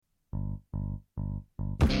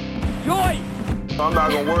I'm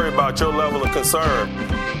not going to worry about your level of concern.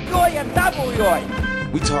 Yoy and double yoy.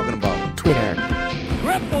 We talking about Twitter.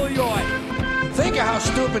 Triple yoy. Think of how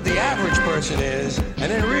stupid the average person is,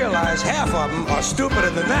 and then realize half of them are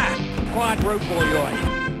stupider than that. Quadruple yoy.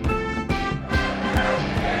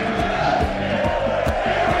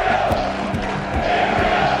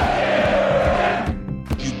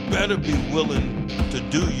 Better be willing to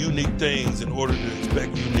do unique things in order to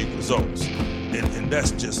expect unique results. And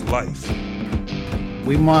that's just life.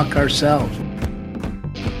 We mock ourselves.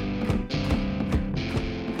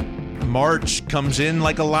 March comes in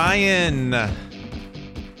like a lion.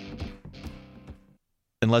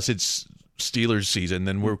 Unless it's Steelers season,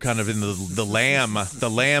 then we're kind of in the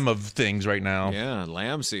lamb of things right now. Yeah,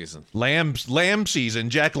 lamb season. Lamb season,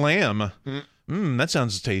 Jack Lamb. That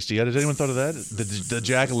sounds tasty. Has anyone thought of that? The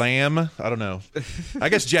Jack Lamb? I don't know. I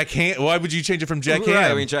guess Jack Ham. Why would you change it from Jack Ham? Right,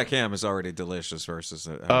 I mean, Jack Ham is already delicious versus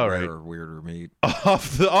a rarer, weirder meat.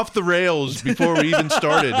 Off the rails before we even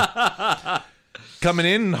started. Coming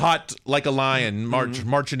in hot like a lion,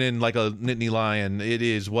 marching in like a Nittany lion. It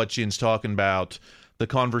is what Yinz talking about. The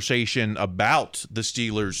conversation about the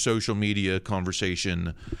Steelers' social media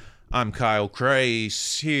conversation. I'm Kyle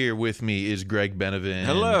Kreis. Here with me is Greg Benevent.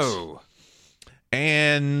 Hello.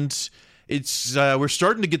 And it's we're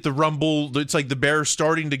starting to get the rumble. It's like the Bears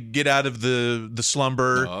starting to get out of the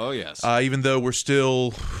slumber. Oh, yes. Even though we're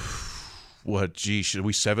still, should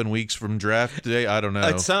we 7 weeks from draft day? I don't know.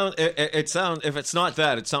 It sound if it's not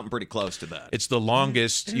that, it's something pretty close to that. It's the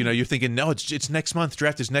longest, you're thinking, no, it's next month.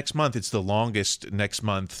 Draft is next month. It's the longest next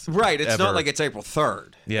month. Right. It's ever. not like it's April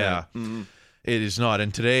 3rd. Yeah. Mm-hmm. It is not.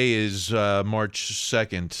 And today is March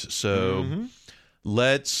 2nd. So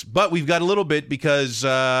but we've got a little bit because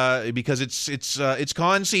it's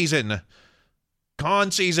con season.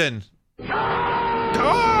 Con season.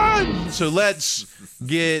 Con! So let's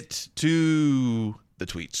get to the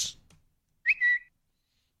tweets.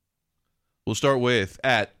 We'll start with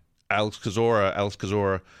at Alex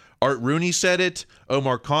Kazora. Art Rooney said it.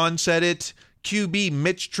 Omar Khan said it. QB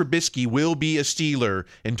Mitch Trubisky will be a Steeler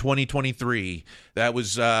in 2023. That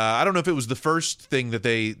was I don't know if it was the first thing that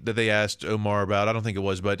they asked Omar about. I don't think it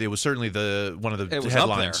was, but it was certainly one of the it was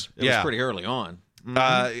headlines. Up there. It was pretty early on. We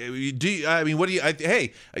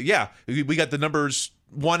got the numbers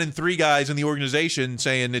 1 and 3 guys in the organization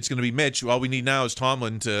saying it's going to be Mitch. All we need now is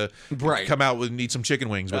Tomlin to come out and eat some chicken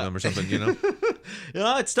wings with him or something,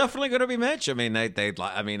 Yeah, it's definitely going to be Mitch. I mean,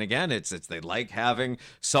 again, it's they like having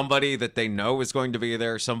somebody that they know is going to be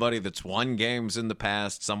there, somebody that's won games in the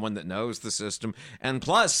past, someone that knows the system, and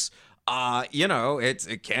plus,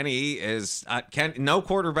 Kenny is no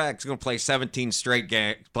quarterback's going to play 17 straight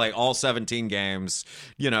games, play all 17 games,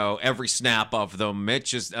 every snap of them.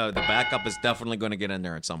 Mitch is the backup is definitely going to get in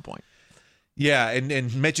there at some point. Yeah,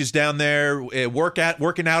 and Mitch is down there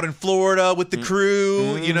working out in Florida with the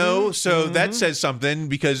crew, so that says something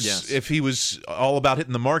because if he was all about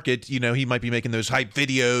hitting the market, he might be making those hype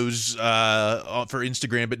videos for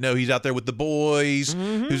Instagram, but no, he's out there with the boys.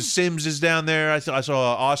 Sims is down there. I saw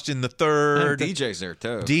Austin the Third. DJ's there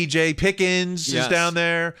too. DJ Pickens is down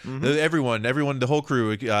there. Everyone, the whole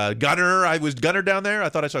crew. Gunner, was Gunner down there? I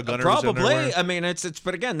thought I saw Gunner. Probably. I mean,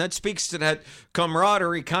 but again, that speaks to that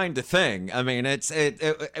camaraderie kind of thing. I mean,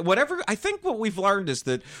 whatever. I think what we've learned is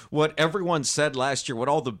that what everyone said last year, what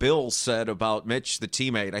all the Bills said about Mitch, the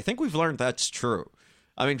teammate, I think we've learned that's true.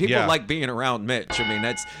 I mean, people like being around Mitch. I mean,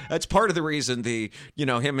 that's part of the reason him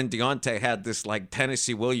and Deontay had this like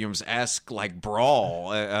Tennessee Williams-esque like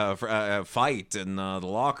brawl fight in the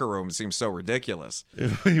locker room. It seems so ridiculous.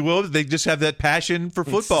 Well, they just have that passion for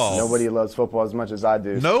football. Nobody loves football as much as I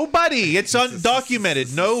do. Nobody. It's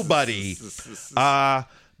undocumented. Nobody.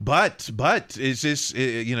 But is this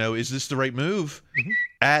the right move?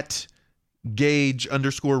 At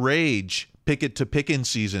Gage_Rage, Pickett to Pickens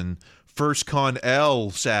season, first con L,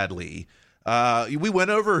 sadly. We went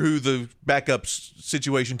over who the backup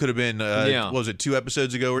situation could have been. What was it, 2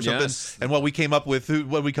 episodes ago or something? Yes. And what we came up with?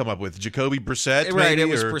 What did we come up with? Jacoby Brissett, right? maybe, It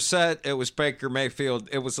was Brissett. It was Baker Mayfield.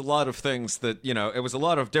 It was a lot of things that it was a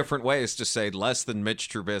lot of different ways to say less than Mitch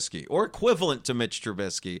Trubisky or equivalent to Mitch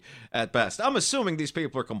Trubisky at best. I'm assuming these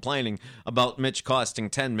people are complaining about Mitch costing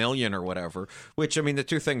 $10 million or whatever. Which I mean, the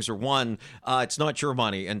two things are: one, it's not your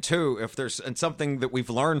money, and two, if there's something that we've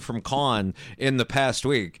learned from Khan in the past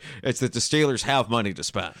week, it's that the Steelers Steelers have money to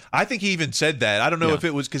spend. I think he even said that. I don't know if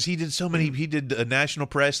it was because he did so many. He did a national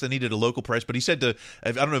press, then he did a local press. But he said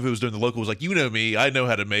I don't know if it was during the local. It was like, you know me, I know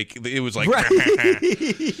how to make. It was like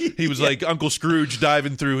he was like Uncle Scrooge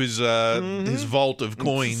diving through his vault of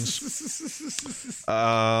coins.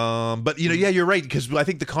 But you're right, because I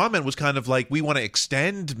think the comment was kind of like, we want to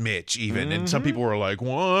extend Mitch even, and some people were like,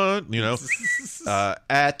 what?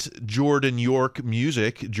 At Jordan York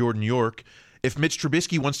Music, Jordan York. If Mitch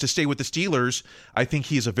Trubisky wants to stay with the Steelers, I think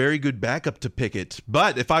he is a very good backup to Pickett.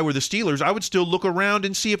 But if I were the Steelers, I would still look around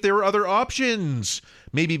and see if there were other options.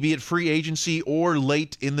 Maybe be it free agency or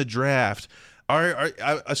late in the draft.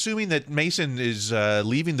 Assuming that Mason is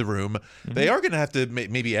leaving the room, they are going to have to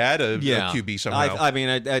maybe add a QB somehow. I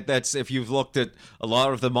mean, that's if you've looked at a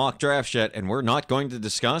lot of the mock drafts yet, and we're not going to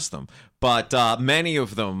discuss them, but many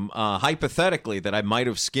of them, hypothetically, that I might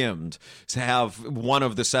have skimmed, have one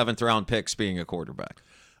of the 7th-round picks being a quarterback.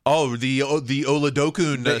 Oh, the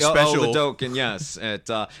Oladokun special. Oladokun, yes.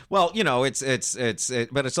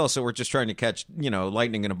 But it's also, we're just trying to catch,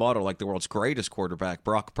 lightning in a bottle like the world's greatest quarterback,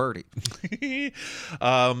 Brock Purdy. Maybe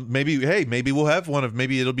we'll have one of,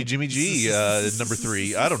 maybe it'll be Jimmy G, number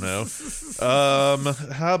 3. I don't know.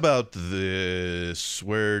 How about this?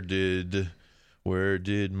 Where did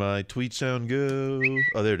my tweet sound go?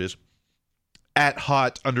 Oh, there it is. At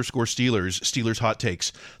 @hot_Steelers hot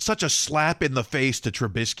takes. Such a slap in the face to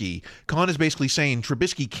Trubisky. Con is basically saying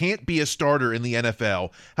Trubisky can't be a starter in the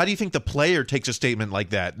NFL. How do you think the player takes a statement like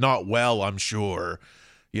that? Not well, I'm sure.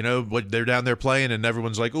 What they're down there playing, and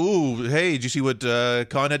everyone's like, "Ooh, hey, did you see what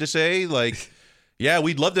Con had to say?" Like, yeah,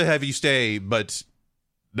 we'd love to have you stay, but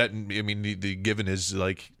given his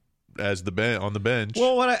like. As on the bench.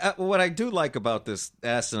 Well, what I do like about this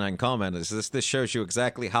asinine comment is this shows you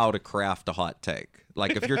exactly how to craft a hot take.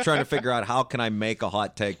 Like, if you're trying to figure out how can I make a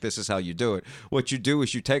hot take, this is how you do it. What you do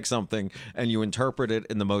is you take something and you interpret it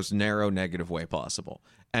in the most narrow, negative way possible.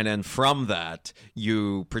 And then from that,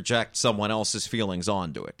 you project someone else's feelings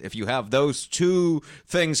onto it. If you have those two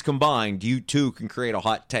things combined, you too can create a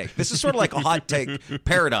hot take. This is sort of like a hot take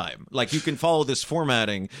paradigm. Like, you can follow this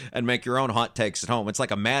formatting and make your own hot takes at home. It's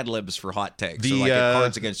like a Mad Libs for hot takes, or like a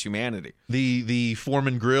Cards Against Humanity. The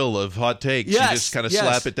Foreman grill of hot takes. Yes, you just kind of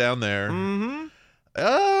slap it down there. Mm-hmm.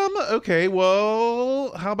 Okay,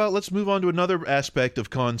 well, how about let's move on to another aspect of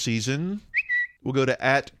con season. We'll go to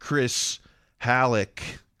 @Chris Halleck.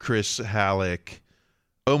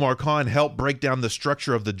 Omar Khan helped break down the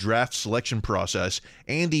structure of the draft selection process.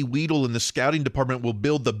 Andy Weidel in the scouting department will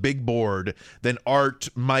build the big board. Then Art,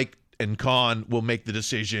 Mike, and Khan will make the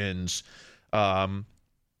decisions.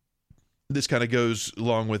 This kind of goes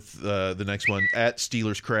along with the next one.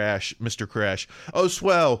 @Steelers Crash, Mr. Crash. Oh,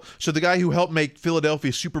 swell. So the guy who helped make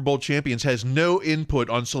Philadelphia Super Bowl champions has no input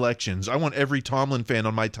on selections. I want every Tomlin fan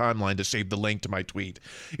on my timeline to save the link to my tweet.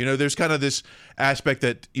 There's kind of this aspect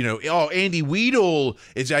that, Andy Weidel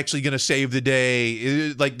is actually going to save the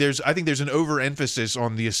day. I think there's an overemphasis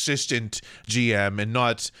on the assistant GM and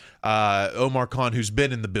not Omar Khan, who's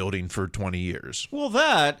been in the building for 20 years. Well,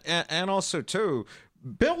 that, and also, too,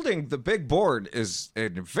 building the big board is a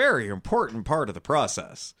very important part of the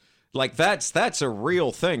process. Like, that's a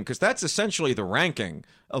real thing, because that's essentially the ranking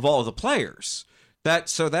of all the players.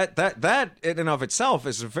 That in and of itself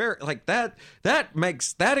is a very, like, that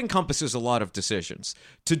encompasses a lot of decisions.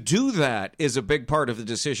 To do that is a big part of the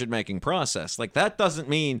decision-making process. Like, that doesn't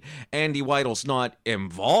mean Andy Weidel's not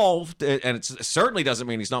involved, and it certainly doesn't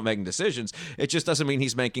mean he's not making decisions. It just doesn't mean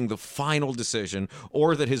he's making the final decision,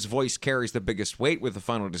 or that his voice carries the biggest weight with the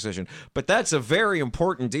final decision. But that's a very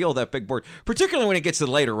important deal, that big board, particularly when it gets to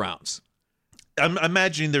the later rounds. I'm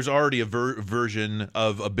imagining there's already a version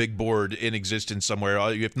of a big board in existence somewhere,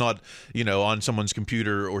 if not, on someone's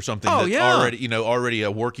computer or something. Already a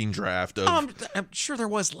working draft of. I'm sure there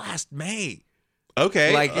was last May.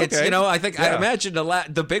 Okay, it's I imagine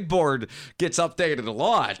the big board gets updated a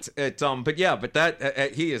lot. But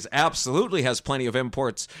he absolutely has plenty of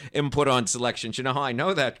input on selections. You know how I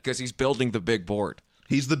know that? Because he's building the big board.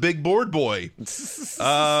 He's the big board boy.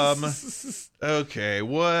 Okay.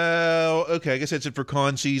 Well, I guess that's it for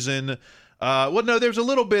con season. No, there's a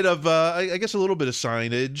little bit of, a little bit of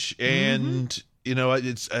signage, and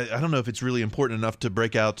I don't know if it's really important enough to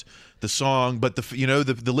break out the song, but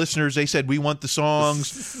the listeners, they said we want the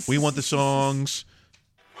songs, we want the songs.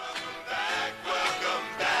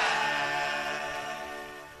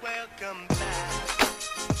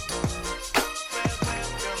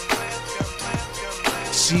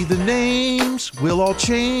 See, the names will all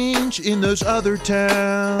change in those other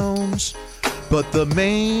towns, but the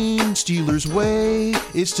main Steelers way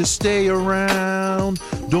is to stay around. around.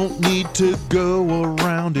 Don't need to go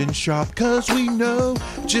around and shop, 'cause we know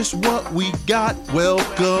just what we got.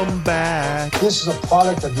 Welcome back. This is a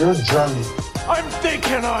product of your journey. I'm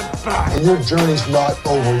thinking I'm back. And your journey's not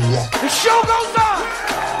over yet. The show goes on.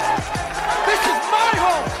 This is my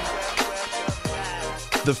home.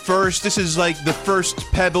 This is like the first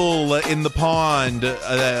pebble in the pond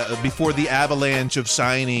before the avalanche of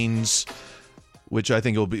signings, which I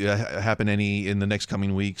think will be happen in the next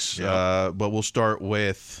coming weeks. Yeah. But we'll start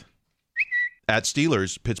with at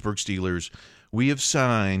Pittsburgh Steelers. We have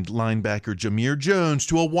signed linebacker Jameer Jones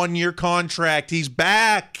to a 1-year contract. He's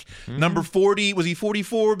back. Number 40. Was he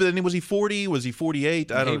 44? But then was he 40? Was he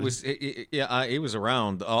 48? I don't know. He was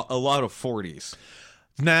around a lot of 40s.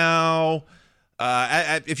 Now,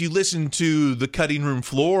 if you listen to the cutting room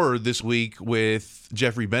floor this week with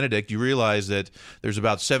Jeffrey Benedict, you realize that there's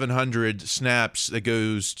about 700 snaps that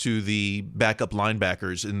goes to the backup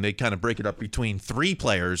linebackers, and they kind of break it up between 3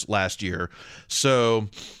 players last year. So,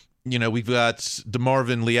 we've got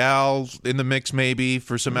DeMarvin Leal in the mix maybe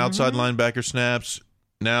for some outside linebacker snaps.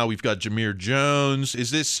 Now we've got Jameer Jones.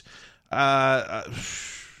 Is this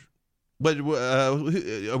But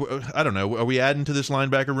I don't know. Are we adding to this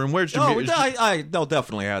linebacker room? Where's Jameer? They'll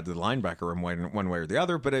definitely add the linebacker room one way or the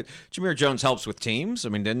other. But Jameer Jones helps with teams. I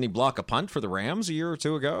mean, didn't he block a punt for the Rams a year or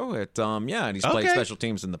two ago? And he's played special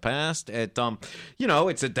teams in the past. It's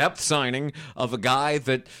a depth signing of a guy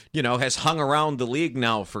that has hung around the league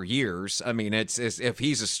now for years. I mean, it's if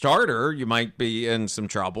he's a starter, you might be in some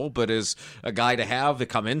trouble. But as a guy to have to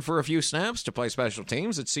come in for a few snaps to play special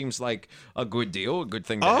teams, it seems like a good deal, a good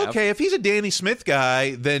thing to have. Okay, if he's a Danny Smith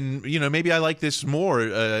guy, then maybe I like this more,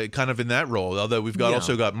 kind of in that role. Although we've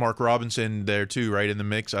also got Mark Robinson there too, right in the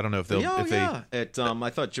mix. I don't know if they'll. I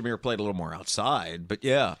thought Jameer played a little more outside, but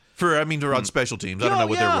yeah. They're on special teams. I don't know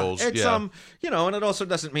what their roles. It's and it also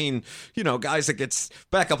doesn't mean guys that gets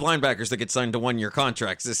backup linebackers that get signed to 1-year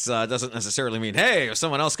contracts. This doesn't necessarily mean if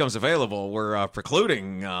someone else comes available, we're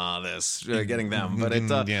precluding this getting them. But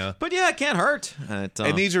it can't hurt.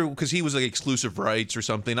 And these are because he was like exclusive rights or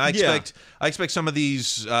something. I expect some of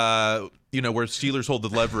these where Steelers hold the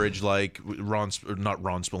leverage, like not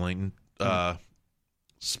Ron Spillane.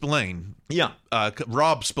 Spillane. Yeah.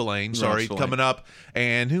 Rob Spillane, coming up.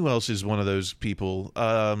 And who else is one of those people?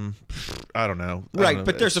 I don't know. Right,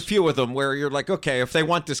 but there's a few of them where you're like, okay, if they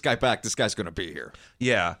want this guy back, this guy's going to be here.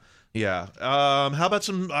 Yeah. Yeah. How about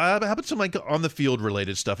some like on the field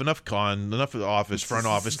related stuff? Enough office, front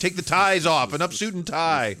office. Take the ties off. Enough suit and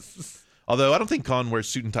tie. Although I don't think Con wears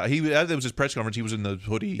suit and tie. That was his press conference. He was in the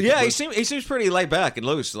hoodie. Yeah, he seems pretty laid back and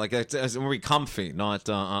loose. Like it's very comfy, not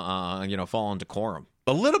fall into decorum.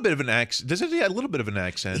 A little bit of an accent. Does he have a little bit of an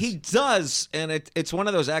accent? He does, and it's one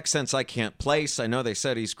of those accents I can't place. I know they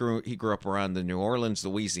said he grew up around the New Orleans,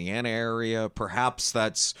 Louisiana area. Perhaps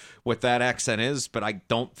that's what that accent is, but I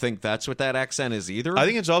don't think that's what that accent is either. I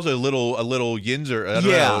think it's also a little Yinz. I don't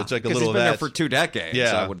know. It's like a little he's of been that. there for 2 decades.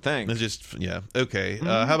 I would think. It's just okay.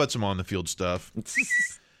 How about some on the field stuff?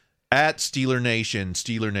 At Steeler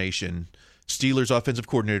Nation. Steelers offensive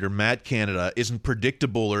coordinator Matt Canada isn't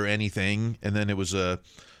predictable or anything, and then it was a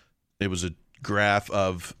graph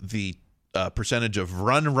of the percentage of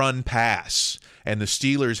run pass, and the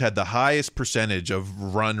Steelers had the highest percentage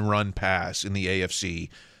of run pass in the AFC.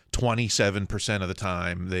 27% of the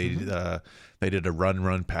time they did a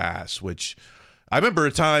run pass, which I remember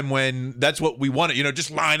a time when that's what we wanted.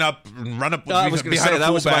 Just line up and run up. I was going to say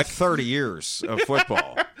that was about 30 years of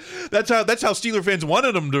football. That's how Steeler fans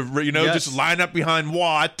wanted them to, just line up behind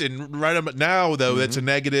Watt and run them. Now, though, that's a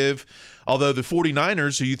negative. Although the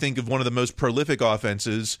 49ers, who you think of one of the most prolific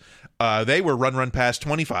offenses, they were run pass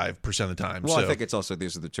 25% of the time. Well, I think it's also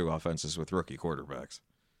these are the 2 offenses with rookie quarterbacks.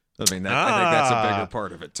 I think that's a bigger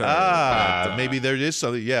part of it too. Maybe there is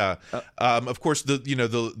something. Yeah, of course the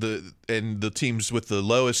teams with the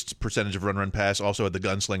lowest percentage of run pass also had the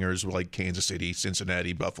gunslingers like Kansas City,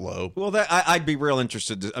 Cincinnati, Buffalo. Well, I'd be real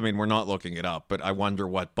interested. We're not looking it up, but I wonder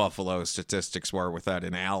what Buffalo's statistics were with that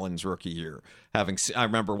in Allen's rookie year. I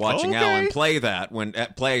remember watching Allen play that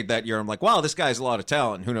played that year. I'm like, wow, this guy's a lot of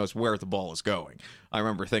talent. And who knows where the ball is going? I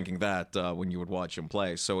remember thinking that when you would watch him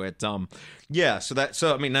play. So that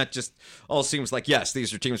just all seems like, yes,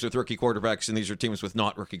 these are teams with rookie quarterbacks and these are teams with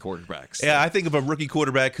not rookie quarterbacks. Yeah, I think of a rookie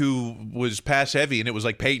quarterback who was pass heavy, and it was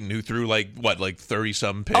like Peyton, who threw like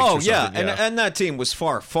 30-some picks. Oh, yeah. And that team was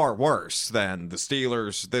far, far worse than the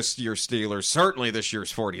Steelers, this year's Steelers, certainly this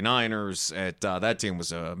year's 49ers. That team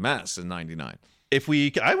was a mess in 99. If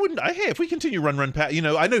we continue run pass,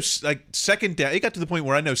 I know like second down, it got to the point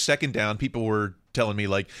where I know second down people were telling me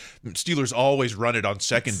like Steelers always run it on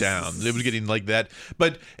second down. It was getting like that,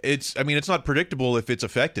 but it's not predictable if it's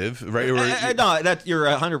effective, right? No, that you're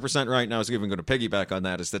 100% right. Now I was even going to piggyback on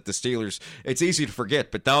that. Is that the Steelers? It's easy to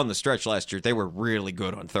forget, but down the stretch last year they were really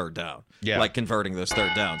good on third down. Yeah, like converting those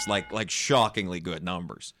third downs, like shockingly good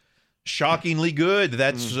numbers. Shockingly good.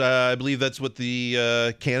 That's I believe that's what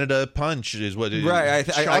the Canada Punch is. What it is.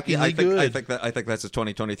 Right? Shockingly good. I think that's a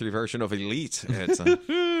 2023 version of Elite. It's,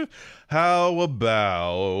 how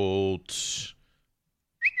about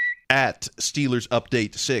at Steelers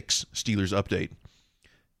Update 6? Steelers Update.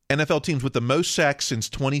 NFL teams with the most sacks since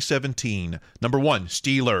 2017. Number 1,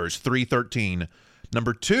 Steelers, 313.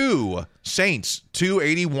 Number 2, Saints,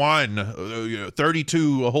 281,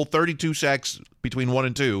 32, a whole 32 sacks between 1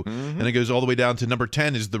 and 2. And it goes all the way down to number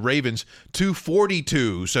 10 is the Ravens,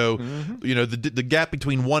 242. So, the gap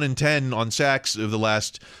between 1 and 10 on sacks of the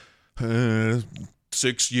last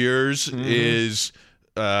 6 years is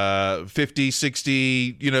 50,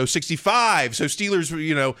 60, 65. So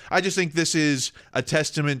Steelers, I just think this is a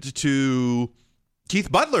testament to Keith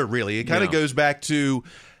Butler, really. It kind of goes back to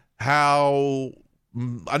how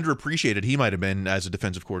underappreciated he might have been as a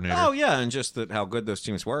defensive coordinator. Oh yeah, and just how good those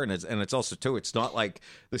teams were, and it's also too. It's not like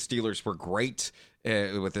the Steelers were great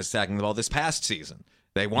with this sacking the ball this past season.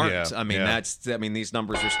 They weren't. Yeah, these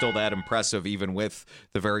numbers are still that impressive, even with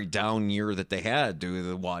the very down year that they had due to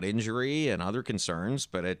the Watt injury and other concerns.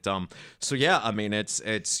 But it's this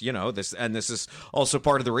is also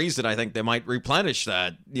part of the reason I think they might replenish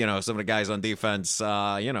that. Some of the guys on defense,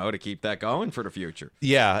 to keep that going for the future.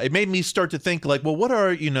 Yeah, it made me start to think like, well, what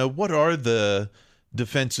are the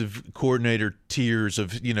defensive coordinator tiers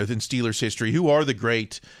of in Steelers history? Who are the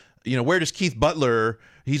great? Where does Keith Butler?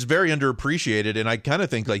 He's very underappreciated, and I kind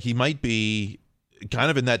of think like he might be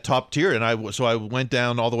kind of in that top tier. And I went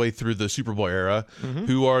down all the way through the Super Bowl era.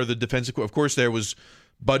 Who are the defensive? Of course, there was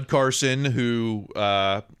Bud Carson, who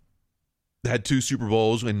had 2 Super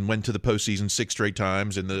Bowls and went to the postseason 6 straight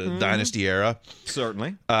times in the Dynasty era.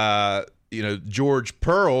 Certainly. George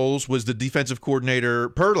Perles was the defensive coordinator.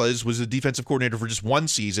 Perles was the defensive coordinator for just 1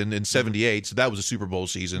 season in 78, so that was a Super Bowl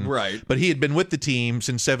season. Right. But he had been with the team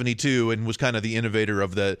since 72 and was kind of the innovator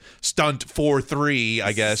of the stunt 4-3,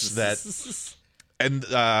 I guess. And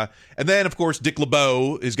then, of course, Dick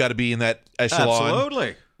LeBeau has got to be in that echelon.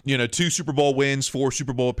 Absolutely. 2 Super Bowl wins, 4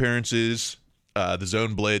 Super Bowl appearances. The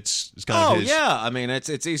zone blitz is kind of his. Oh, yeah. I mean,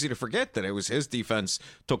 it's easy to forget that it was his defense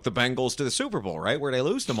took the Bengals to the Super Bowl, right, where they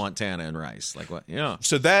lose to Montana and Rice. Like what? Yeah.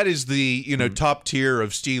 So that is the top tier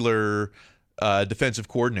of Steeler defensive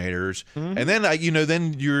coordinators, and then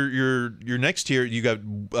then your next tier you got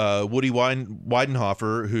Woody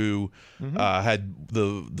Weidenhofer, who had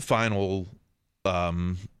the final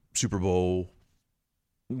Super Bowl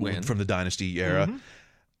win from the Dynasty era.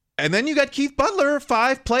 And then you got Keith Butler,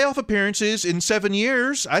 5 playoff appearances in 7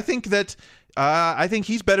 years. I think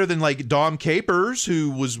he's better than like Dom Capers,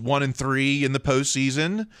 who was 1-3 in the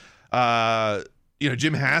postseason.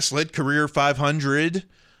 Jim Haslett, career 500.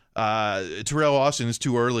 Terrell Austin is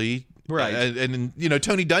too early. Right. And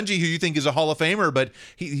Tony Dungy, who you think is a Hall of Famer, but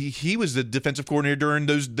he was the defensive coordinator during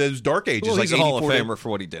those dark ages. Well, like he's a Hall of Famer for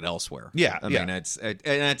what he did elsewhere. Yeah. I mean, that's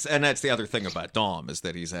the other thing about Dom is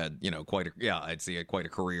that he's had, quite a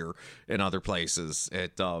career in other places.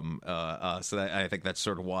 So I think that's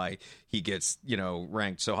sort of why he gets,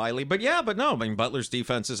 ranked so highly. But no, I mean, Butler's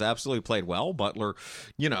defense has absolutely played well. Butler,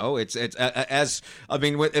 in a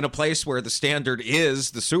place where the standard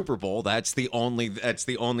is the Super Bowl, that's the only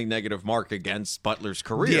negative mark against Butler's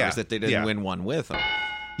career is that they didn't win one with him.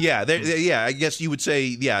 Yeah, I guess you would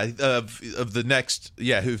say, of the next,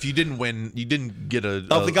 if you didn't win, you didn't get a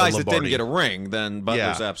of the guys a that didn't get a ring, then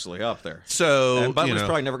Butler's absolutely up there. So and Butler's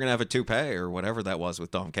probably never going to have a toupee or whatever that was with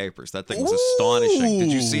Dom Capers. That thing was astonishing.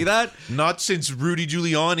 Did you see that? Not since Rudy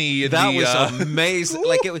Giuliani. That was amazing.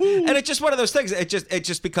 Like and it's just one of those things. It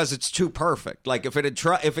just because it's too perfect. Like if it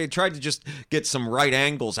tried to just get some right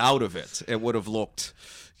angles out of it, it would have looked.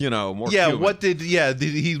 More. Yeah, human. did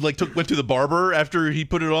he went to the barber after he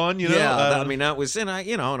put it on? That was, and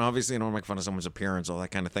obviously, don't make fun of someone's appearance, all that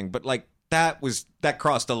kind of thing. But like that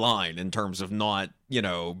crossed a line in terms of not,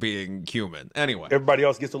 being human. Anyway, everybody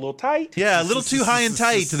else gets a little tight. Yeah, a little too high and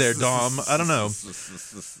tight there, Dom. I don't know.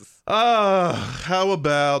 How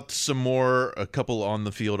about a couple on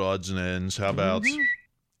the field odds and ends? How about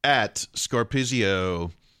at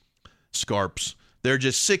Scarpizio, Scarps? There are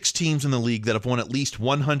just 6 teams in the league that have won at least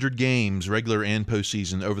 100 games, regular and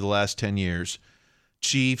postseason, over the last 10 years.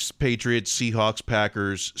 Chiefs, Patriots, Seahawks,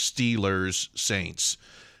 Packers, Steelers, Saints.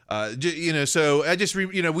 So I just,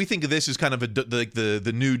 we think of this as kind of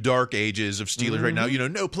the new dark ages of Steelers right now.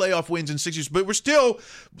 No playoff wins in 6 years, but we're still,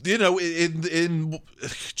 in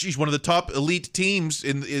one of the top elite teams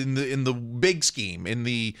in the big scheme, in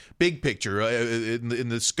the big picture, in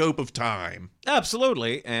the scope of time.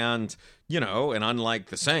 Absolutely, and and unlike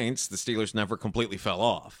the Saints, the Steelers never completely fell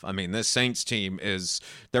off. I mean, this Saints team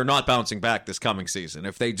they're not bouncing back this coming season.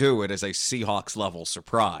 If they do, it is a Seahawks-level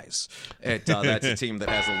surprise. That's a team that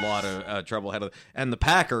has a lot of trouble ahead of them. And the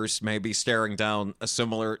Packers may be staring down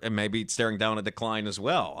a decline as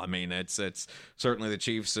well. I mean, it's certainly the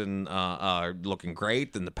Chiefs are looking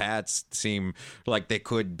great, and the Pats seem like they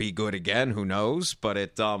could be good again. Who knows? But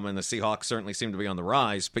and the Seahawks certainly seem to be on the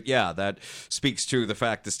rise. But yeah, that speaks to the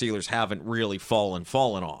fact the Steelers haven't really fallen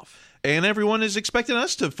off. And everyone is expecting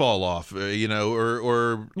us to fall off, I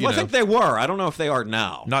think they were. I don't know if they are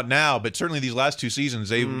now. Not now, but certainly these last 2 seasons,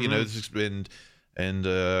 they, it's been,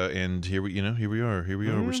 and here we are.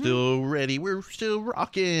 We're still ready. We're still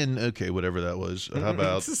rocking. Okay, whatever that was. How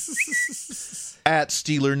about at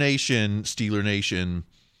Steeler Nation?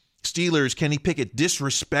 Steelers, Kenny Pickett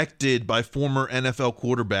disrespected by former NFL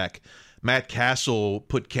quarterback Matt Castle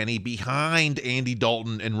put Kenny behind Andy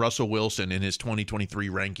Dalton and Russell Wilson in his 2023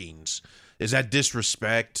 rankings. Is that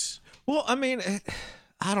disrespect? Well, I mean,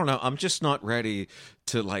 I don't know. I'm just not ready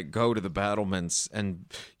to go to the battlements and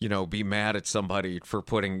be mad at somebody for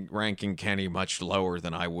ranking Kenny much lower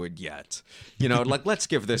than I would yet. Let's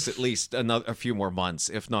give this at least a few more months,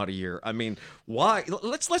 if not a year. I mean, why?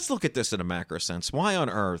 Let's look at this in a macro sense. Why on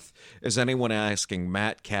earth is anyone asking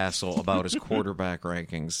Matt Castle about his quarterback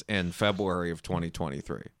rankings in February of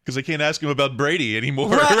 2023? Because they can't ask him about Brady anymore.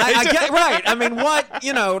 Right. I get right. I mean, what?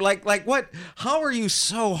 What? How are you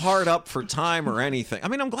so hard up for time or anything? I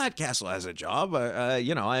mean, I'm glad Castle has a job. I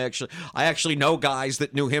actually know guys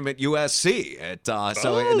that knew him at USC. And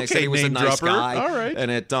they say he was a nice guy. All right.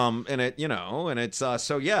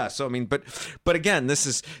 So I mean, but again, this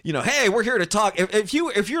is, hey, we're here to talk. If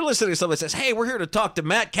you're listening to someone that says, hey, we're here to talk to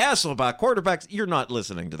Matt Castle about quarterbacks, you're not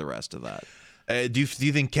listening to the rest of that. Do you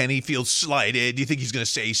think Kenny feels slighted? Do you think he's going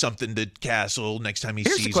to say something to Castle next time he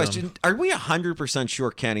sees him? Here's the question. Are we 100% sure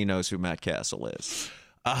Kenny knows who Matt Castle is?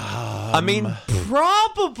 I mean,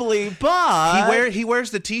 probably, but he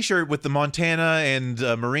wears the T-shirt with the Montana and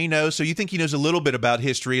Marino, so you think he knows a little bit about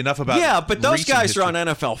history, enough about but those guys are on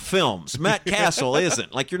NFL films. Matt Castle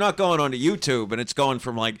isn't. You're not going onto YouTube and it's going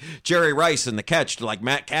from Jerry Rice in The Catch to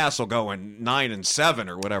Matt Castle going 9-7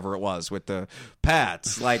 or whatever it was with the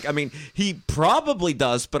Pats. I mean, he probably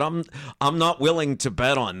does, but I'm not willing to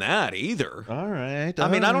bet on that either. All right. I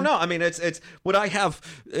mean, I don't know. I mean, it's would I have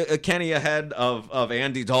Kenny ahead of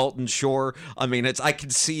Andy Dalton? Sure. I mean, I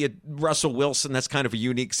could see Russell Wilson. That's kind of a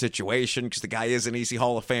unique situation because the guy is an easy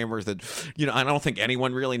Hall of Famer that, I don't think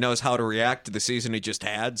anyone really knows how to react to the season he just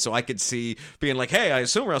had. So I could see being hey, I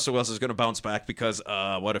assume Russell Wilson is going to bounce back because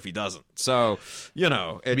what if he doesn't? So,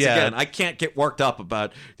 again, I can't get worked up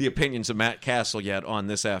about the opinions of Matt Castle yet on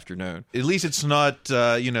this afternoon. At least it's not,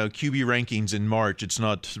 QB rankings in March. It's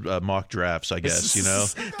not mock drafts, I guess,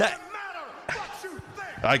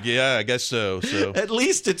 I guess so. At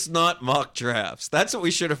least it's not mock drafts. That's what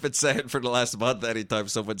we should have been saying for the last month anytime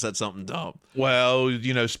someone said something dumb. Well,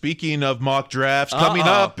 speaking of mock drafts, coming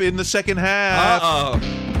up in the second half.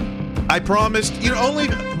 I promised, only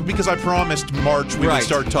because I promised March we would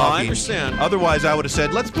start talking. I understand. Otherwise, I would have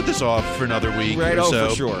said, let's put this off for another week or so.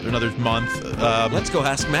 For sure. Another month. Let's go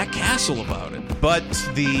ask Matt Castle about it. But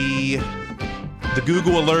the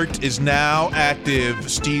Google alert is now active.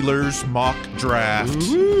 Steelers mock draft.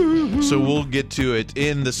 Ooh. So we'll get to it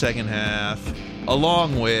in the second half,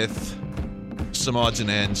 along with some odds and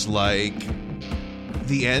ends like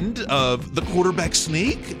the end of the quarterback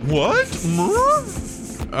sneak. What?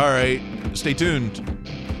 All right, stay tuned.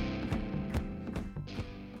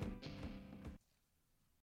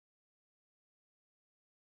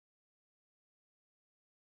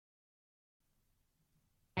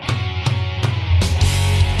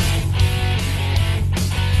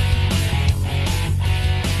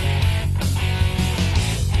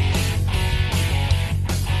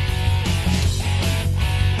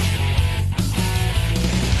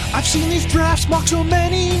 I've seen these drafts mock so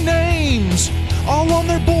many names, all on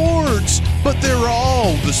their boards, but they're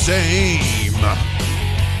all the same.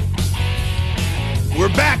 We're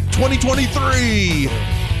back, 2023.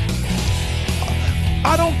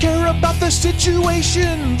 I don't care about the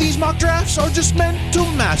situation. These mock drafts are just mental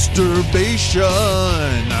masturbation.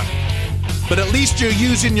 But at least you're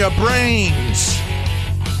using your brains.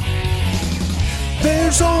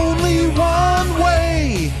 There's only one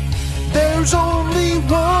way. There's only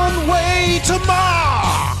one way to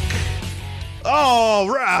mock. All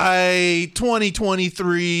right,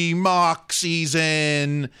 2023 mock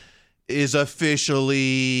season is officially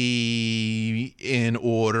in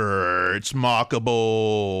order. It's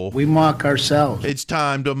mockable. We mock ourselves. It's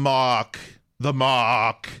time to mock the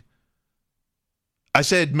mock. I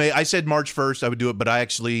said March 1st I would do it, but I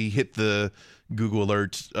actually hit the Google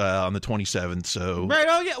alert on the 27th. So right.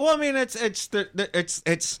 Oh yeah. Well, I mean, it's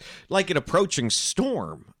like an approaching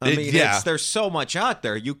storm. I mean, there's so much out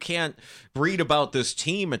there. You can't read about this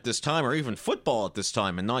team at this time, or even football at this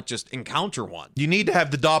time, and not just encounter one. You need to have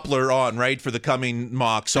the Doppler on, right, for the coming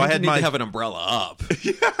mock. So I had to have an umbrella up.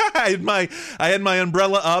 Yeah, I had my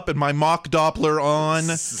umbrella up and my mock Doppler on.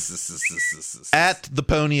 At the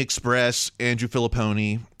Pony Express, Andrew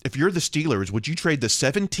Filipponi. If you're the Steelers, would you trade the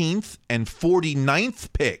 17th and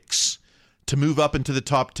 49th picks to move up into the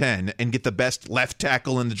top 10 and get the best left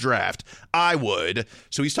tackle in the draft? I would.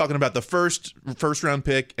 So he's talking about the first round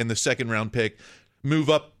pick and the second round pick move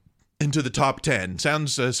up into the top 10.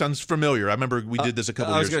 Sounds familiar. I remember we did this a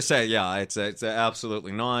couple years ago. I was going to say, yeah, it's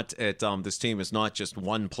absolutely not. This team is not just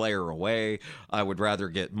one player away. I would rather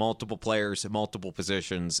get multiple players at multiple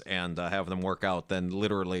positions and have them work out than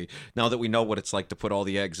literally, now that we know what it's like to put all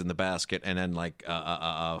the eggs in the basket and then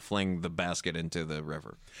fling the basket into the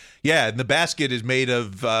river. Yeah, and the basket is made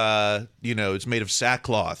of, it's made of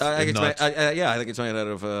sackcloth. I think it's made out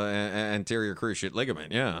of anterior cruciate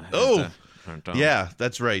ligament. Yeah. Oh. Yeah,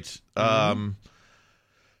 that's right.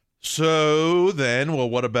 So then, well,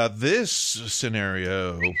 what about this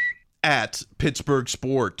scenario? At Pittsburgh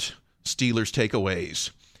Sport, Steelers takeaways.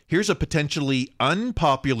 Here's a potentially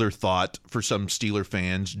unpopular thought for some Steeler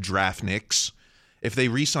fans, draftniks. If they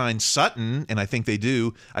re-sign Sutton, and I think they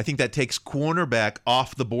do, I think that takes cornerback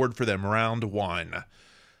off the board for them round one.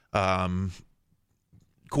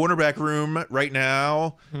 Cornerback room right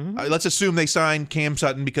now. Let's assume they sign Cam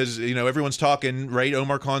Sutton because everyone's talking, right?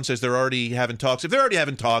 Omar Khan says they're already having talks. If they're already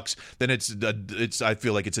having talks, then it's. I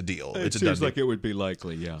feel like it's a deal. It seems like it would be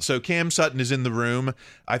likely, yeah. So Cam Sutton is in the room.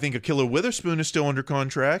 I think Akilla Witherspoon is still under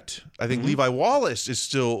contract. I think Levi Wallace is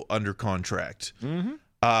still under contract.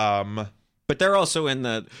 But they're also in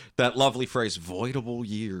that lovely phrase, voidable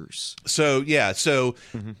years. So,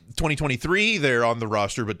 2023, they're on the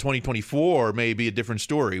roster, but 2024 may be a different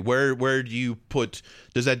story. Where do you put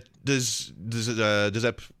 – does that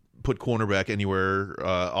put cornerback anywhere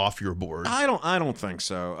off your board? I don't think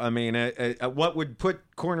so. I mean, what would put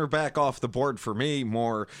cornerback off the board for me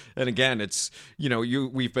more, and again, it's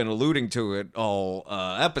we've been alluding to it all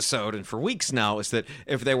episode and for weeks now, is that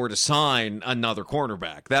if they were to sign another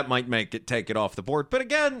cornerback, that might take it off the board. But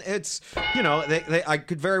again, it's I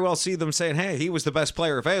could very well see them saying, hey, he was the best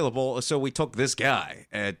player available, so we took this guy.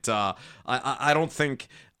 I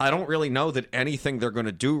don't really know that anything they're going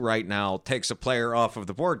to do right now takes a player off of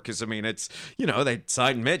the board because, I mean, it's, they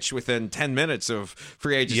signed Mitch within 10 minutes of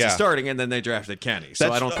free agency starting, and then they drafted Kenny.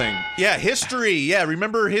 So I don't think. Yeah, history. Yeah,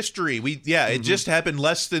 remember history. It just happened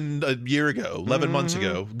less than a year ago, 11 months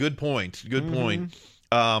ago. Good point.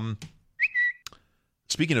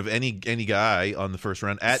 Speaking of any guy on the first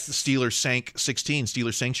round, at Steelers Sank 16,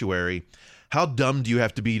 Steelers Sanctuary. How dumb do you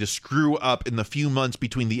have to be to screw up in the few months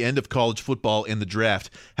between the end of college football and the draft?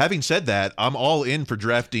 Having said that, I'm all in for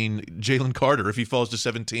drafting Jalen Carter if he falls to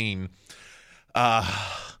 17. I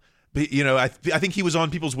think he was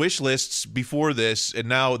on people's wish lists before this, and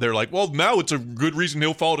now they're like, well, now it's a good reason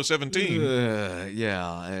he'll fall to 17.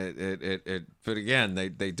 But again,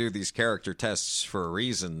 they do these character tests for a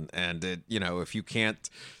reason, and if you can't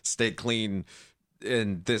stay clean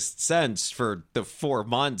in this sense for the 4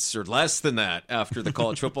 months or less than that after the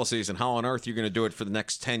college football season, how on earth are you going to do it for the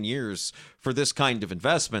next 10 years for this kind of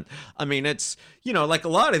investment? I mean, it's, like a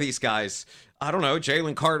lot of these guys, I don't know,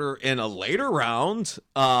 Jalen Carter in a later round,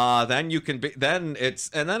 then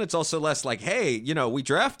it's also less like, hey, we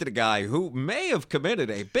drafted a guy who may have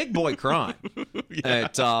committed a big boy crime.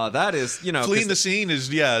 That is, fleeing the scene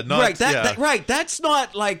is, not right. Right. That's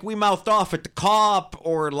not like we mouthed off at the cop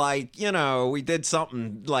or like, we did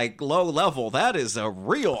something like low level. That is a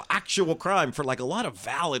real actual crime for like a lot of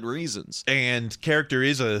valid reasons. And character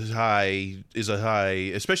is a high,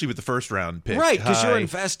 especially with the first round pick. Right. Because you're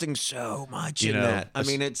investing so much. In that. I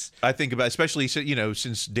mean, I think about, especially,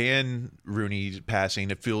 since Dan Rooney's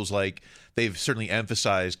passing, it feels like they've certainly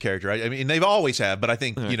emphasized character. I mean, they've always have, but I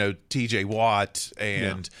think, TJ Watt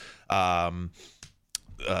and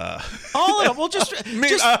All of them. Well,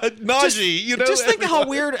 Najee, you know, just think how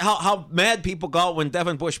weird, how mad people got when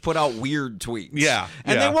Devin Bush put out weird tweets. Yeah,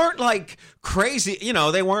 and they weren't like crazy. You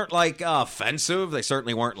know, they weren't like offensive. They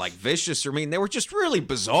certainly weren't like vicious or mean. They were just really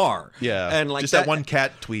bizarre. Yeah, and like just that one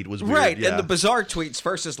cat tweet was weird. Right. Yeah. And the bizarre tweets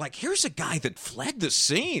first is like, here's a guy that fled the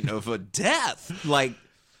scene of a death. Like.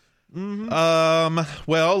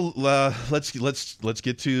 Well, let's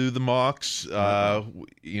get to the mocks.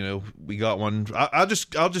 You know, we got one. I'll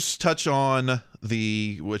just touch on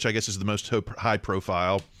which I guess is the most high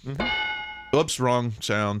profile. Oops, wrong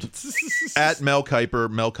sound. At Mel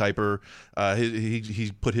Kiper,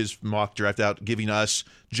 he put his mock draft out, giving us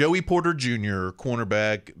Joey Porter Jr.,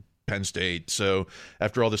 cornerback, Penn State. So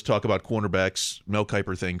after all this talk about cornerbacks, Mel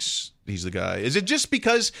Kiper thinks he's the guy. Is it just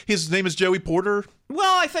because his name is Joey Porter?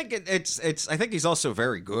 Well, I think it's. I think he's also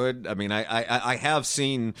very good. I mean, I have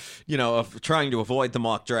seen, you know, of trying to avoid the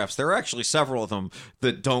mock drafts. There are actually several of them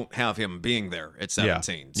that don't have him being there at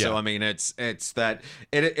 17. Yeah. So I mean, it's that.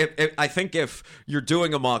 I think if you're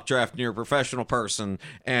doing a mock draft and you're a professional person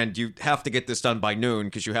and you have to get this done by noon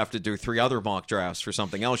because you have to do 3 other mock drafts for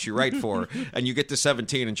something else you write for, and you get to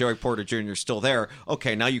 17 and Joey Porter Jr. is still there.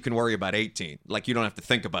 Okay, now you can worry about 18. Like you don't have to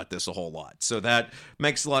think about this a whole lot. So that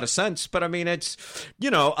makes a lot of sense. But I mean, it's.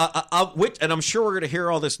 You know, and I'm sure we're going to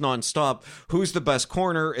hear all this nonstop. Who's the best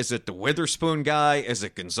corner? Is it the Witherspoon guy? Is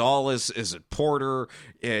it Gonzalez? Is it Porter?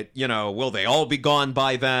 Will they all be gone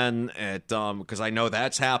by then? Because I know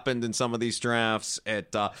that's happened in some of these drafts.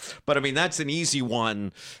 But I mean, that's an easy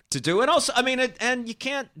one to do. And also, I mean, and you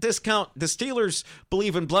can't discount the Steelers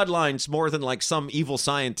believe in bloodlines more than like some evil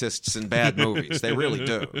scientists in bad movies. They really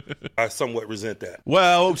do. I somewhat resent that.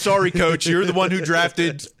 Well, sorry, Coach. You're the one who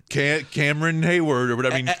drafted Cameron Hayward or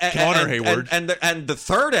whatever. I mean, Connor Hayward and the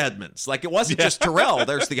third Edmonds. Like it wasn't just Terrell.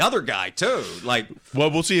 There's the other guy too. Like,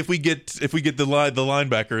 well, we'll see if we get the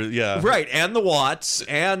linebacker. Yeah, right. And the Watts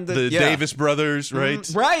and the Davis brothers. Right,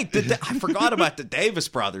 right. I forgot about the Davis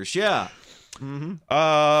brothers. Yeah.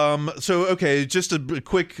 So okay, just a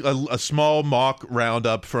quick, a small mock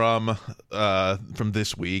roundup from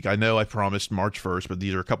this week. I know I promised March 1st, but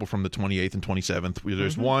these are a couple from the 28th and 27th.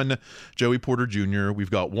 There's one Joey Porter Jr.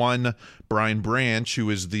 We've got one Brian Branch,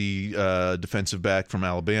 who is the defensive back from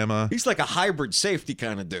Alabama. He's like a hybrid safety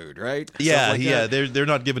kind of dude, right? Yeah, They're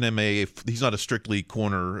not giving him he's not a strictly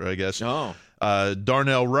corner, I guess. Oh.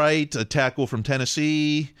 Darnell Wright, a tackle from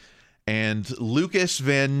Tennessee. And Lucas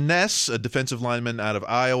Van Ness, a defensive lineman out of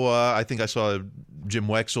Iowa. I think I saw Jim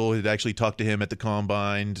Wexell had actually talked to him at the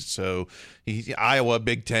Combine. So he's Iowa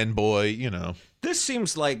Big Ten boy, you know. This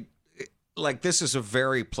seems like this is a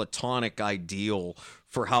very platonic ideal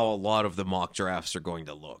for how a lot of the mock drafts are going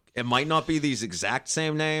to look. It might not be these exact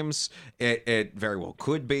same names. It very well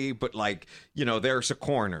could be, but like, you know, there's a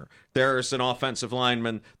corner, there's an offensive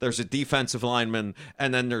lineman, there's a defensive lineman,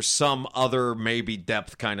 and then there's some other maybe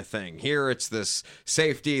depth kind of thing. Here it's this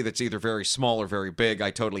safety that's either very small or very big.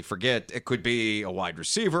 I totally forget. It could be a wide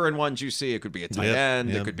receiver in ones you see. It could be a tight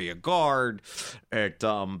end. It could be a guard.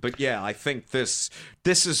 But yeah, I think this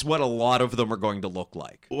is what a lot of them are going to look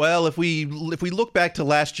like. Well, if we look back to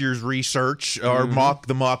last year's research, or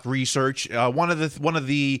the mock research, one of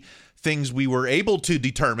the things we were able to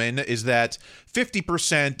determine is that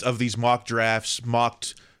 50% of these mock drafts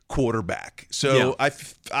mocked quarterback. So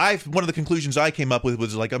one of the conclusions I came up with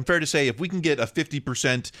was like, I'm fair to say if we can get a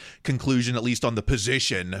 50% conclusion, at least on the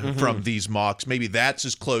position from these mocks, maybe that's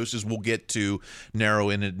as close as we'll get to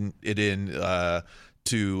narrowing it in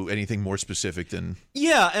to anything more specific than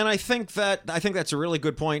and I think that's a really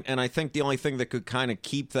good point, and I think the only thing that could kind of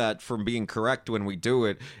keep that from being correct when we do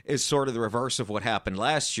it is sort of the reverse of what happened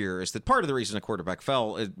last year. Is that part of the reason a quarterback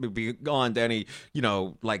fell beyond any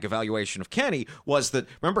like evaluation of Kenny was that,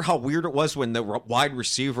 remember how weird it was when the wide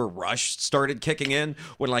receiver rush started kicking in,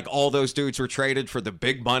 when like all those dudes were traded for the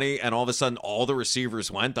big money and all of a sudden all the receivers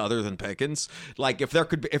went other than Pickens. Like if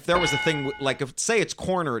there was a thing, like if say it's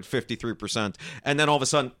corner at 53% and then all of a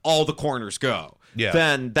sudden all the corners go,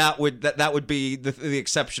 then that would be the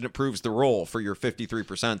exception that proves the rule for your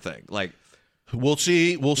 53% thing. Like we'll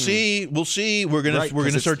see. We're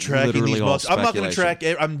gonna start tracking these mocks. I'm not gonna track.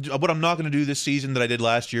 What I'm not gonna do this season that I did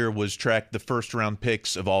last year was track the first round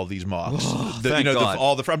picks of all these mocks. I'm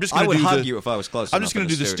just gonna hug you if I was close. I'm just gonna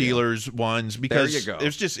do the Steelers ones because there you go.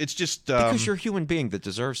 It's just because you're a human being that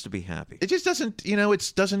deserves to be happy. It just doesn't.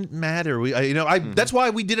 It doesn't matter. That's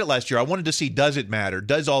why we did it last year. I wanted to see, does it matter?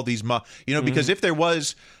 Does all these because if there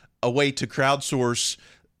was a way to crowdsource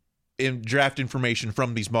in draft information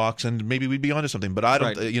from these mocks, and maybe we'd be onto something, but I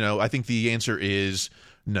don't. I think the answer is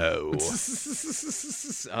No.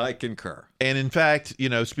 I concur. And in fact,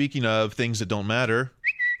 speaking of things that don't matter,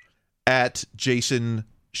 at Jason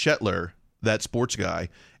Shetler, that sports guy,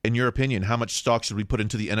 in your opinion, how much stock should we put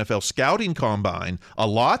into the NFL scouting combine? A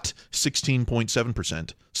lot,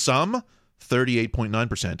 16.7%. Some,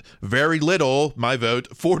 38.9%. Very little, my vote,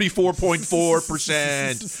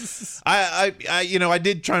 44.4%.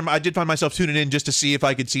 I did find myself tuning in just to see if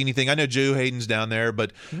I could see anything. I know Joe Hayden's down there,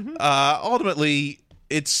 but ultimately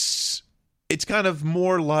it's kind of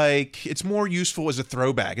more like, it's more useful as a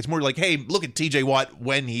throwback. It's more like, hey, look at TJ Watt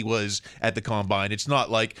when he was at the combine. It's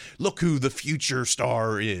not like, look who the future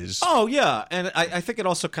star is. Oh, yeah. And I think it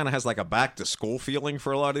also kind of has like a back to school feeling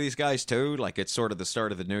for a lot of these guys, too. Like it's sort of the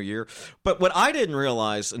start of the new year. But what I didn't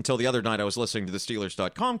realize until the other night, I was listening to the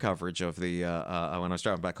Steelers.com coverage of the, when I was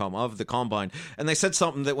driving back home, of the combine. And they said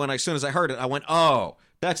something that as soon as I heard it, I went, oh,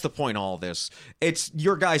 that's the point of all this. It's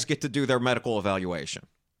your guys get to do their medical evaluation.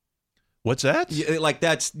 What's that? Like,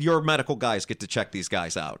 that's your medical guys get to check these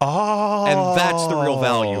guys out. Oh. And that's the real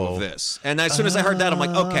value of this. And as soon as I heard that, I'm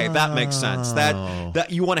like, okay, that makes sense.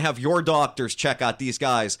 That you want to have your doctors check out these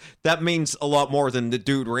guys. That means a lot more than the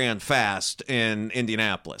dude ran fast in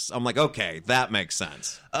Indianapolis. I'm like, okay, that makes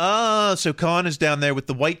sense. So Khan is down there with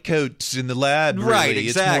the white coats in the lab. Really. Right,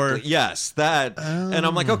 exactly. Yes, that. And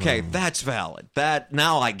I'm like, okay, that's valid. That,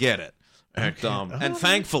 now I get it. Okay. And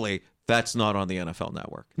thankfully, that's not on the NFL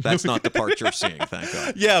Network. That's not the part you're seeing, thank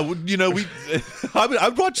God. Yeah,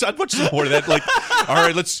 I'd watch some more of that. Like, all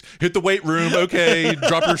right, let's hit the weight room. Okay,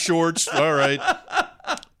 drop your shorts. All right.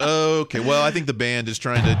 Okay, well, I think the band is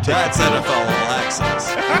trying to take... That's NFL All Access.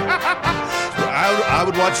 I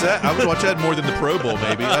would watch that. I would watch that more than the Pro Bowl,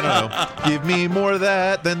 maybe. I don't know. Give me more of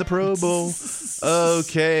that than the Pro Bowl.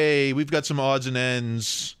 Okay, we've got some odds and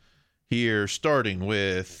ends here, starting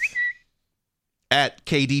with... At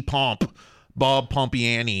KD Pomp, Bob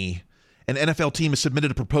Pompiani, an NFL team has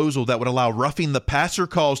submitted a proposal that would allow roughing the passer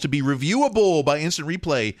calls to be reviewable by instant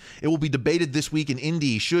replay. It will be debated this week in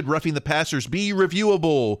Indy. Should roughing the passers be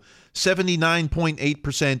reviewable?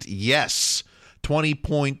 79.8% yes,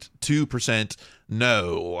 20.2%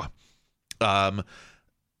 no. I'm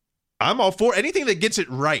all for anything that gets it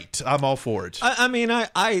right. I'm all for it.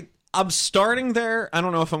 I'm starting there. I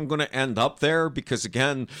don't know if I'm going to end up there because,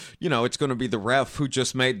 again, it's going to be the ref who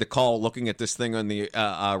just made the call looking at this thing on the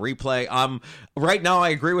replay. Right now,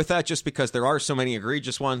 I agree with that just because there are so many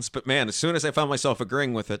egregious ones. But, man, as soon as I found myself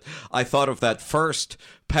agreeing with it, I thought of that first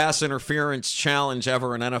pass interference challenge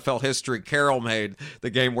ever in NFL history Carroll made, the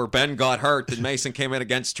game where Ben got hurt and Mason came in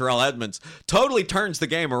against Terrell Edmonds. Totally turns the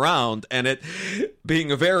game around, and it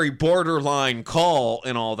being a very borderline call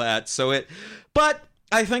and all that. But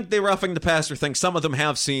I think the roughing the passer thing, some of them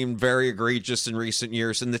have seemed very egregious in recent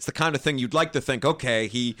years, and it's the kind of thing you'd like to think, okay,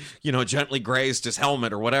 he, gently grazed his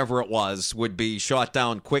helmet or whatever it was, would be shot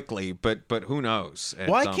down quickly, but who knows?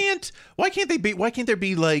 Why can't there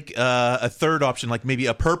be like a third option, like maybe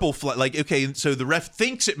a purple flag? Like, okay, so the ref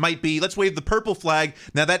thinks it might be, let's wave the purple flag.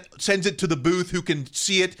 Now that sends it to the booth who can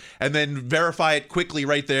see it and then verify it quickly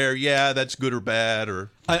right there. Yeah, that's good or bad,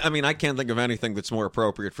 or... I can't think of anything that's more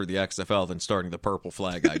appropriate for the XFL than starting the purple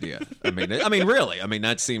flag idea. Really.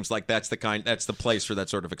 That seems like that's the place for that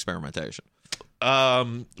sort of experimentation.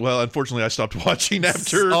 Well, unfortunately, I stopped watching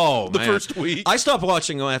after the first week. I stopped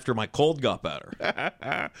watching after my cold got better.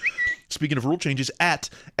 Speaking of rule changes, at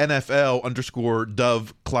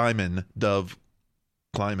NFL_Dove Kleiman.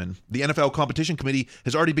 The NFL Competition Committee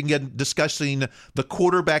has already begun discussing the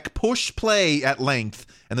quarterback push play at length,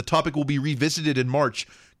 and the topic will be revisited in March.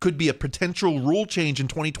 Could be a potential rule change in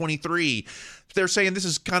 2023. They're saying this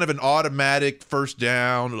is kind of an automatic first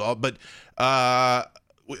down, but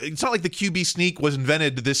it's not like the QB sneak was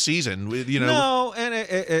invented this season. No, and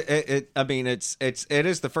it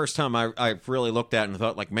is the first time I've really looked at it and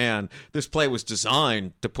thought, like, man, this play was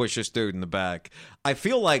designed to push this dude in the back. I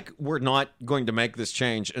feel like we're not going to make this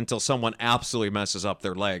change until someone absolutely messes up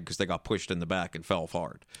their leg because they got pushed in the back and fell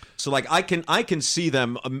hard. So, like, I can see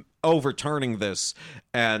them overturning this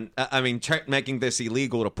and making this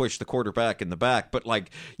illegal to push the quarterback in the back. But,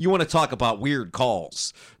 like, you want to talk about weird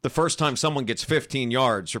calls. The first time someone gets 15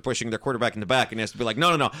 yards for pushing their quarterback in the back and he has to be like,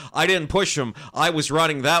 no, I didn't push him. I was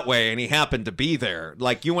running that way and he happened to be there.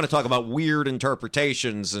 Like, you want to talk about weird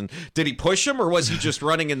interpretations, and did he push him or was he just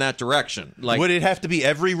running in that direction? Like, would it have to be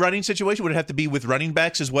every running situation? Would it have to be with running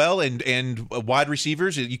backs as well and wide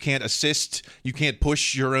receivers? You can't assist, you can't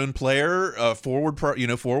push your own player forward.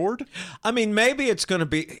 Maybe it's going to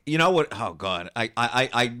be, you know what? Oh God,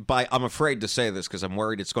 I'm afraid to say this because I'm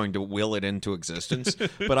worried it's going to will it into existence.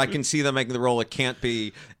 But I can see them making the rule. It can't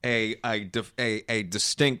be a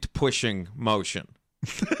distinct pushing motion.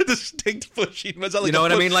 Distinct pushing. Is that like you know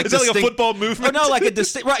what I mean? Like, is that like a football movement? Oh, no, like a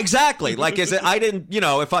distinct. Right, exactly. Like, is it? I didn't. You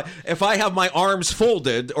know, if I have my arms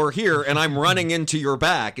folded or here and I'm running into your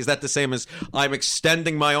back, is that the same as I'm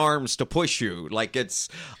extending my arms to push you? Like, it's.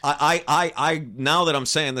 I now that I'm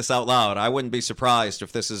saying this out loud, I wouldn't be surprised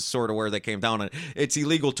if this is sort of where they came down on it. It's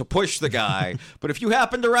illegal to push the guy, but if you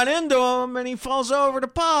happen to run into him and he falls over the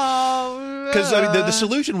pile, because I mean, the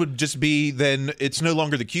solution would just be then it's no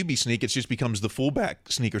longer the QB sneak; it just becomes the fullback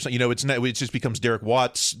sneak or something. You know, it just becomes Derek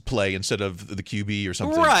Watt's play instead of the QB or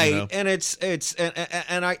something. Right, you know? and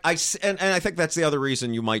I think that's the other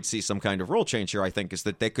reason you might see some kind of rule change here. I think is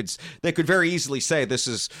that they could very easily say this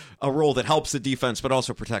is a rule that helps the defense but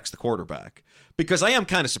also protects the quarterback. Because I am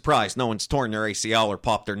kind of surprised no one's torn their ACL or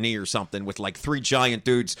popped their knee or something with like 3 giant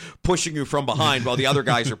dudes pushing you from behind while the other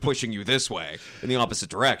guys are pushing you this way in the opposite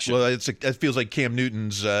direction. Well, it feels like Cam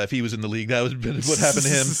Newton's, if he was in the league, that would have been what happened to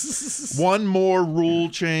him. One more rule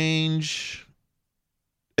change.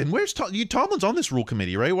 And where's Tomlin's on this rule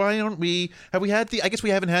committee, right? Why don't we? Have we had I guess we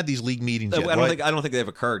haven't had these league meetings yet. I don't think they have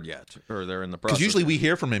occurred yet, or they're in the process. Because usually we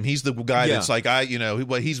hear from him. He's the guy that's like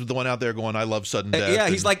he's the one out there going, "I love sudden death." Yeah,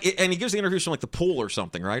 he's like, and he gives the interviews from like the pool or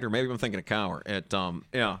something, right? Or maybe I'm thinking of Cower.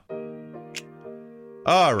 Yeah.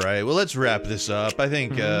 All right, well, let's wrap this up. I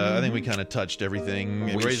think we kind of touched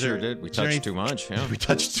everything. We sure did. We touched too much. Yeah. We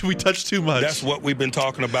touched too much. That's what we've been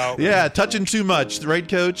talking about. Yeah, touching too much, right,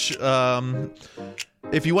 Coach?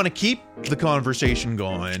 If you want to keep the conversation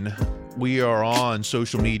going, we are on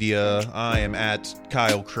social media. I am at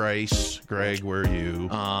Kyle Kreis. Greg, where are you?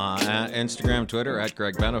 At Instagram, Twitter, at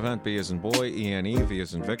Greg Benevent, B as in boy, E-N-E, V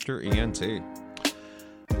as in Victor, E-N-T.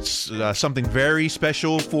 Something very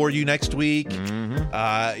special for you next week.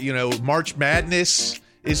 Mm-hmm. March Madness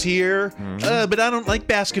is here, but I don't like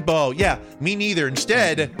basketball. Yeah, me neither.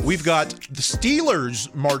 Instead, we've got the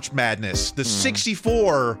Steelers March Madness, the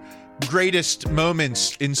 64 greatest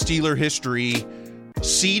moments in Steeler history,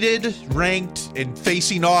 seeded, ranked, and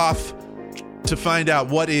facing off to find out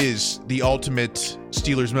what is the ultimate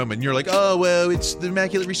Steelers moment. And you're like, oh, well, it's the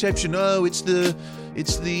Immaculate Reception. Oh, it's the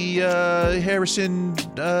Harrison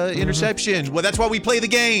interception. Well, that's why we play the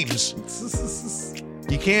games.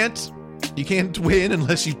 You can't win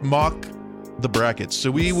unless you mock the brackets. So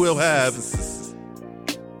we will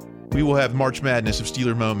have March Madness of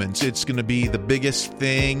Steeler moments. It's going to be the biggest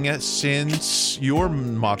thing since your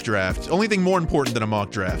mock draft. Only thing more important than a mock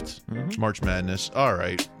draft. March Madness. All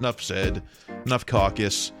right. Enough said. Enough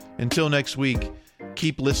caucus. Until next week,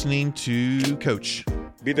 keep listening to Coach.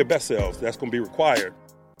 Be their best selves. That's going to be required.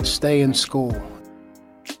 Stay in school